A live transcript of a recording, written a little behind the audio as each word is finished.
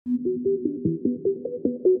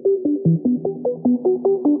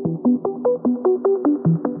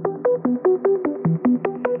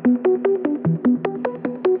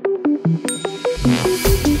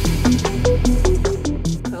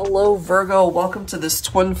Virgo, welcome to this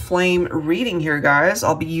twin flame reading here, guys.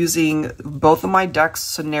 I'll be using both of my decks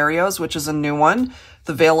scenarios, which is a new one,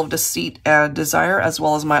 the Veil of Deceit and Desire, as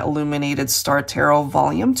well as my Illuminated Star Tarot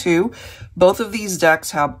Volume 2. Both of these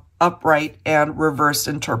decks have upright and reversed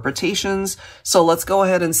interpretations. So let's go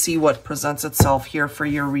ahead and see what presents itself here for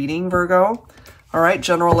your reading, Virgo. All right,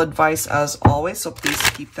 general advice as always, so please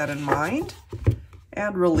keep that in mind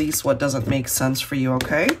and release what doesn't make sense for you,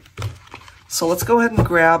 okay? So let's go ahead and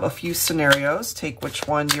grab a few scenarios. Take which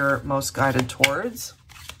one you're most guided towards.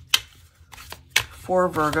 For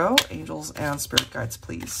Virgo, angels and spirit guides,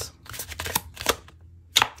 please.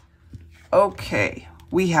 Okay,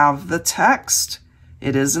 we have the text.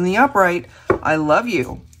 It is in the upright. I love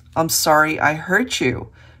you. I'm sorry I hurt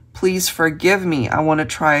you. Please forgive me. I want to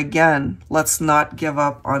try again. Let's not give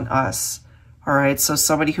up on us. All right, so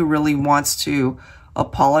somebody who really wants to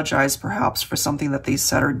apologize perhaps for something that they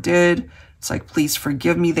said or did. It's like, please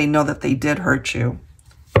forgive me. They know that they did hurt you.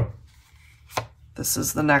 This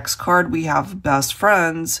is the next card. We have best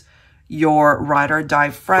friends, your ride or die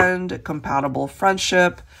friend, compatible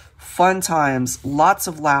friendship, fun times, lots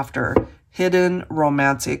of laughter, hidden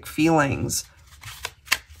romantic feelings.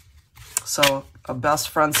 So a best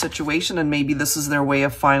friend situation, and maybe this is their way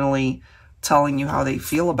of finally telling you how they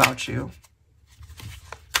feel about you.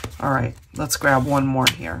 All right, let's grab one more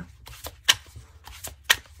here.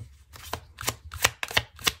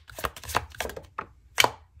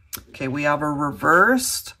 Okay, we have a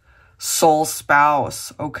reversed soul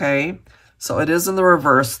spouse, okay? So it is in the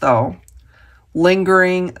reverse, though.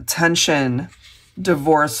 Lingering tension,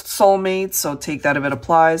 divorced soulmate, so take that if it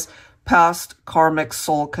applies. Past karmic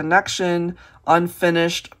soul connection,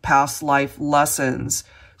 unfinished past life lessons.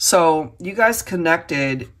 So you guys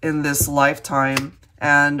connected in this lifetime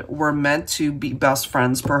and were meant to be best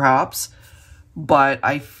friends, perhaps. But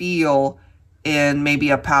I feel in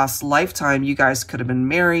maybe a past lifetime, you guys could have been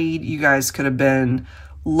married, you guys could have been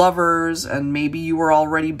lovers, and maybe you were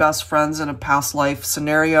already best friends in a past life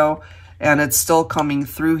scenario, and it's still coming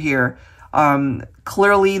through here.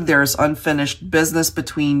 Clearly, there's unfinished business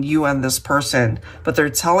between you and this person, but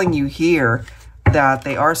they're telling you here that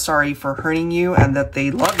they are sorry for hurting you and that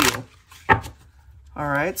they love you. All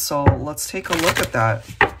right, so let's take a look at that.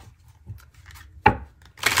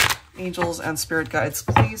 Angels and spirit guides,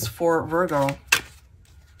 please, for Virgo.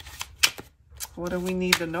 What do we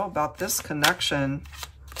need to know about this connection?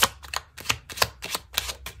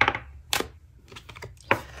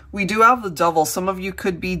 We do have the Devil. Some of you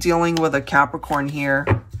could be dealing with a Capricorn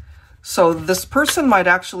here. So this person might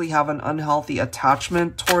actually have an unhealthy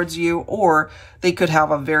attachment towards you, or they could have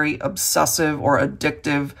a very obsessive or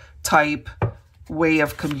addictive type way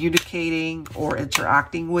of communicating or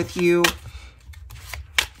interacting with you.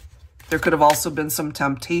 There could have also been some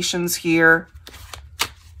temptations here.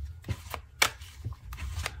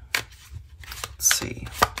 Let's see.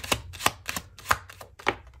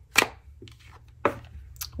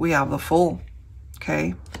 We have the Fool,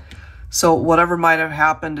 okay? So whatever might have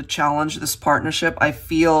happened to challenge this partnership, I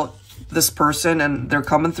feel this person, and they're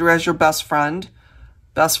coming through as your best friend,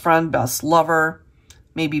 best lover,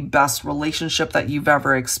 maybe best relationship that you've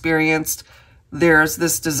ever experienced. There's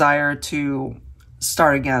this desire to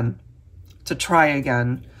start again, to try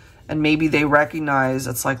again. And maybe they recognize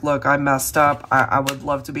it's like, look, I messed up. I would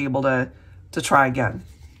love to be able to try again.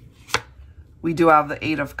 We do have the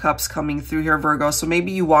Eight of Cups coming through here, Virgo. So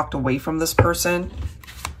maybe you walked away from this person.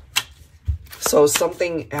 So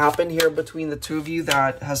something happened here between the two of you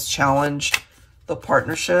that has challenged the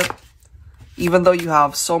partnership. Even though you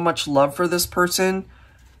have so much love for this person,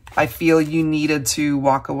 I feel you needed to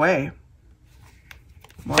walk away.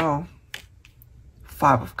 Wow.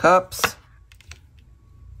 Five of Cups.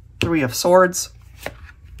 Three of Swords.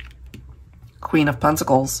 Queen of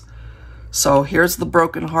Pentacles. So here's the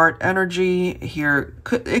broken heart energy. Here,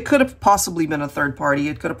 it could have possibly been a third party.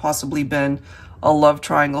 It could have possibly been a love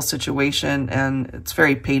triangle situation, and it's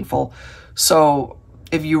very painful. So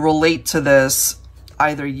if you relate to this,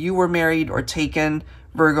 either you were married or taken,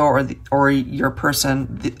 Virgo, or your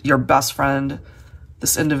person, your best friend,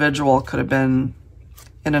 this individual could have been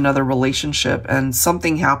in another relationship, and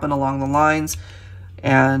something happened along the lines,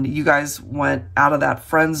 and you guys went out of that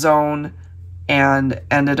friend zone and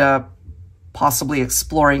ended up possibly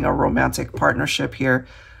exploring a romantic partnership here,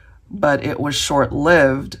 but it was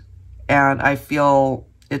short-lived, and I feel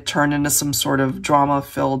it turned into some sort of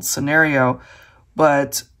drama-filled scenario.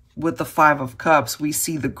 But with the Five of Cups, we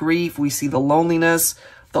see the grief, we see the loneliness,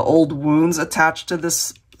 the old wounds attached to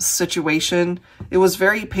this situation. It was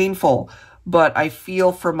very painful, but I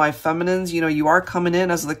feel for my feminines, you know, you are coming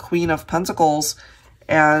in as the Queen of Pentacles,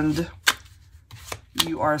 and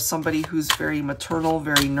you are somebody who's very maternal,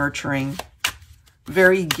 very nurturing,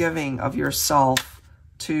 very giving of yourself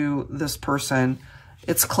to this person.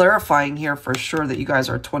 It's clarifying here for sure that you guys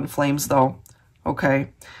are twin flames though. Okay.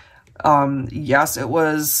 Yes, it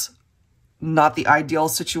was not the ideal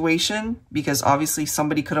situation because obviously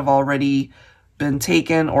somebody could have already been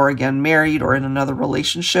taken or again married or in another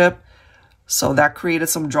relationship. So that created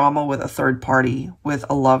some drama with a third party, with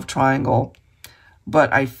a love triangle.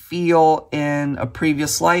 But I feel in a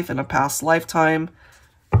previous life, in a past lifetime,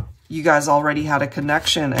 you guys already had a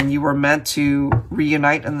connection and you were meant to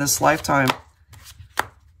reunite in this lifetime.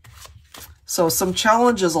 So some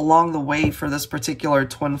challenges along the way for this particular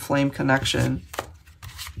twin flame connection.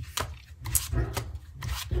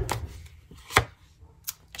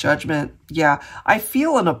 Judgment. Yeah, I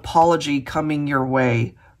feel an apology coming your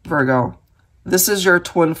way, Virgo. This is your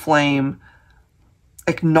twin flame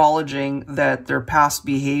acknowledging that their past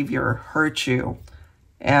behavior hurt you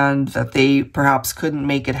and that they perhaps couldn't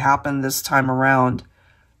make it happen this time around.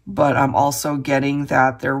 But I'm also getting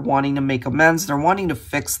that they're wanting to make amends. They're wanting to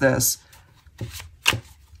fix this.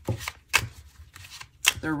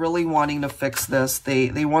 They're really wanting to fix this.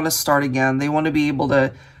 They want to start again. They want to be able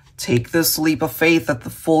to take this leap of faith that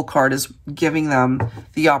the Fool card is giving them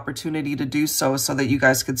the opportunity to do so that you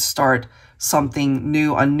guys could start something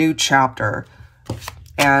new, a new chapter.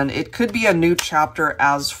 And it could be a new chapter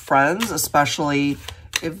as friends, especially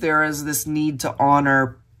if there is this need to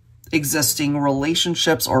honor existing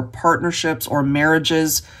relationships or partnerships or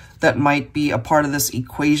marriages that might be a part of this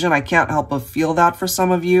equation. I can't help but feel that for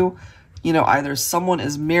some of you. You know, either someone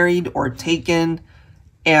is married or taken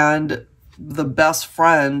and the best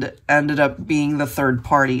friend ended up being the third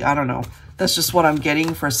party. I don't know. That's just what I'm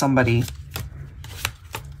getting for somebody.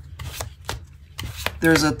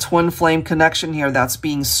 There's a twin flame connection here that's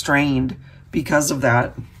being strained because of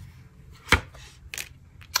that.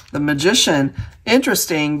 The Magician,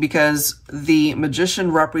 interesting because the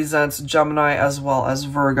Magician represents Gemini as well as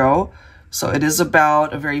Virgo. So it is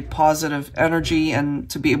about a very positive energy and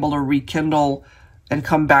to be able to rekindle and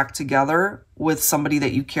come back together with somebody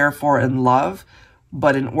that you care for and love.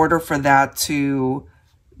 But in order for that to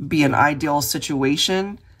be an ideal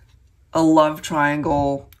situation, a love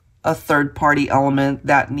triangle, a third party element,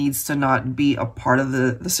 that needs to not be a part of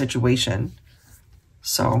the situation.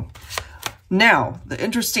 So now the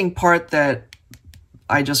interesting part that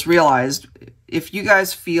I just realized, if you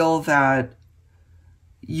guys feel that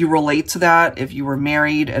you relate to that, if you were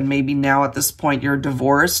married and maybe now at this point you're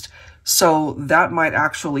divorced, so that might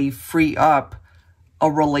actually free up a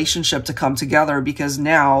relationship to come together because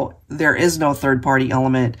now there is no third party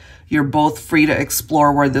element. You're both free to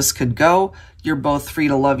explore where this could go. You're both free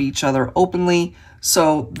to love each other openly.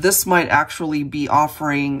 So this might actually be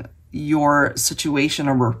offering your situation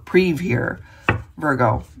a reprieve here,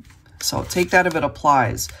 Virgo. So take that if it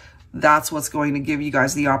applies. That's what's going to give you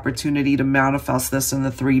guys the opportunity to manifest this in the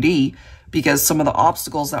 3D because some of the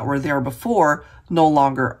obstacles that were there before no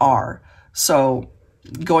longer are. So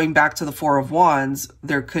going back to the Four of Wands,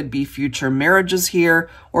 there could be future marriages here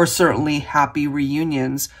or certainly happy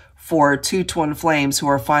reunions for two twin flames who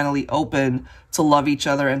are finally open to love each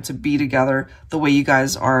other and to be together the way you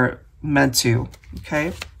guys are meant to,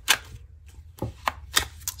 okay?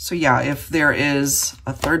 So yeah, if there is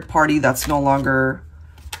a third party that's no longer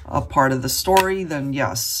a part of the story, then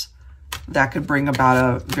yes, that could bring about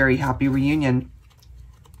a very happy reunion.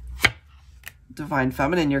 Divine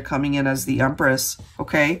Feminine, you're coming in as the Empress,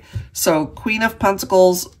 okay? So Queen of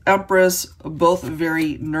Pentacles, Empress, both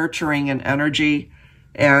very nurturing in energy.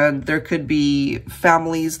 And there could be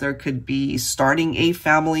families, there could be starting a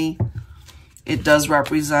family. It does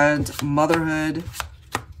represent motherhood,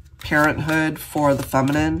 parenthood for the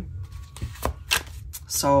feminine.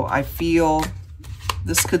 So I feel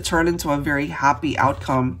this could turn into a very happy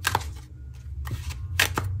outcome.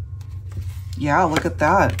 Yeah, look at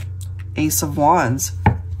that. Ace of Wands.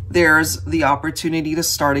 There's the opportunity to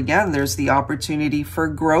start again. There's the opportunity for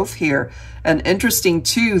growth here. And interesting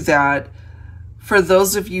too that for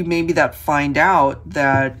those of you maybe that find out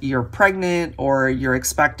that you're pregnant or you're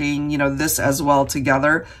expecting, you know, this as well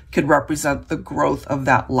together could represent the growth of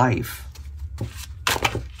that life.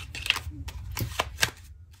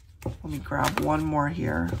 Let me grab one more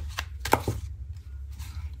here.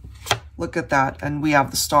 Look at that. And we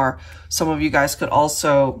have the Star. Some of you guys could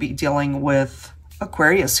also be dealing with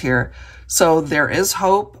Aquarius here. So there is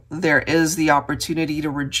hope. There is the opportunity to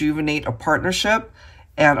rejuvenate a partnership.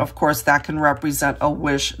 And of course, that can represent a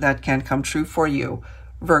wish that can come true for you,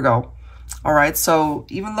 Virgo. All right. So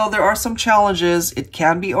even though there are some challenges, it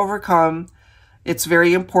can be overcome. It's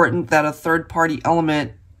very important that a third party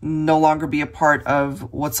element no longer be a part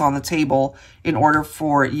of what's on the table in order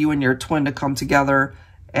for you and your twin to come together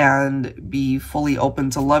and be fully open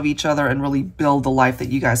to love each other and really build the life that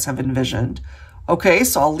you guys have envisioned. Okay,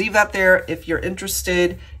 so I'll leave that there. If you're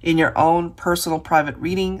interested in your own personal private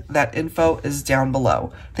reading, that info is down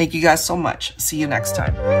below. Thank you guys so much. See you next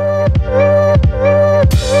time.